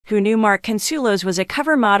who knew Mark Consuelos was a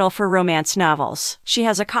cover model for romance novels. She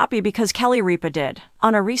has a copy because Ripa did.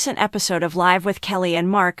 On a recent episode of Live with Kelly and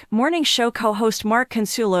Mark, morning show co-host Mark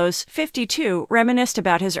Consuelos, 52, reminisced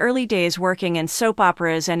about his early days working in soap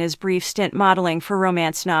operas and his brief stint modeling for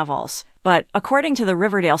romance novels. But, according to the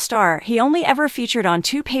Riverdale Star, he only ever featured on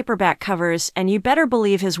 2 paperback covers, and you better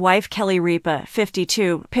believe his wife Ripa,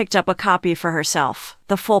 52, picked up a copy for herself.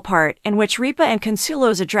 The full part, in which Ripa and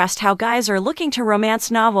Consuelos addressed how guys are looking to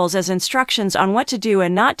romance novels as instructions on what to do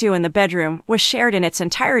and not do in the bedroom, was shared in its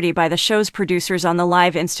entirety by the show's producers on the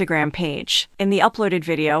live Instagram page. In the uploaded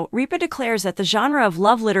video, Ripa declares that the genre of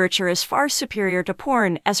love literature is far superior to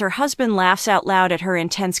porn, as her husband laughs out loud at her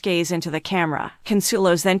intense gaze into the camera.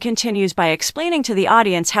 Consuelos then continues by explaining to the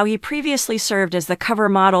audience how he previously served as the cover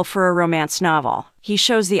model for a romance novel. He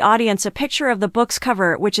shows the audience a picture of the book's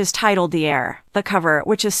cover, which is titled The Heir. The cover,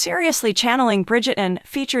 which is seriously channeling Bridgerton,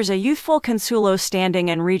 features a youthful Consuelos standing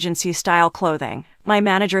in Regency-style clothing. "My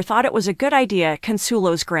manager thought it was a good idea,"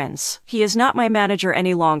 Consuelos grins. "He is not my manager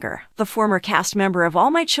any longer." The former cast member of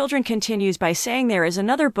All My Children continues by saying there is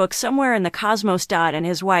another book somewhere in the cosmos. And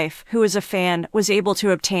his wife, who is a fan, was able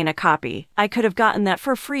to obtain a copy. "I could have gotten that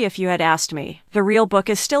for free if you had asked me. The real book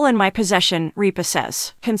is still in my possession," Ripa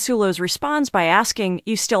says. Consuelos responds by asking,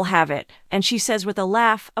 "You still have it?" And she says with a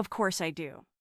laugh, "Of course I do."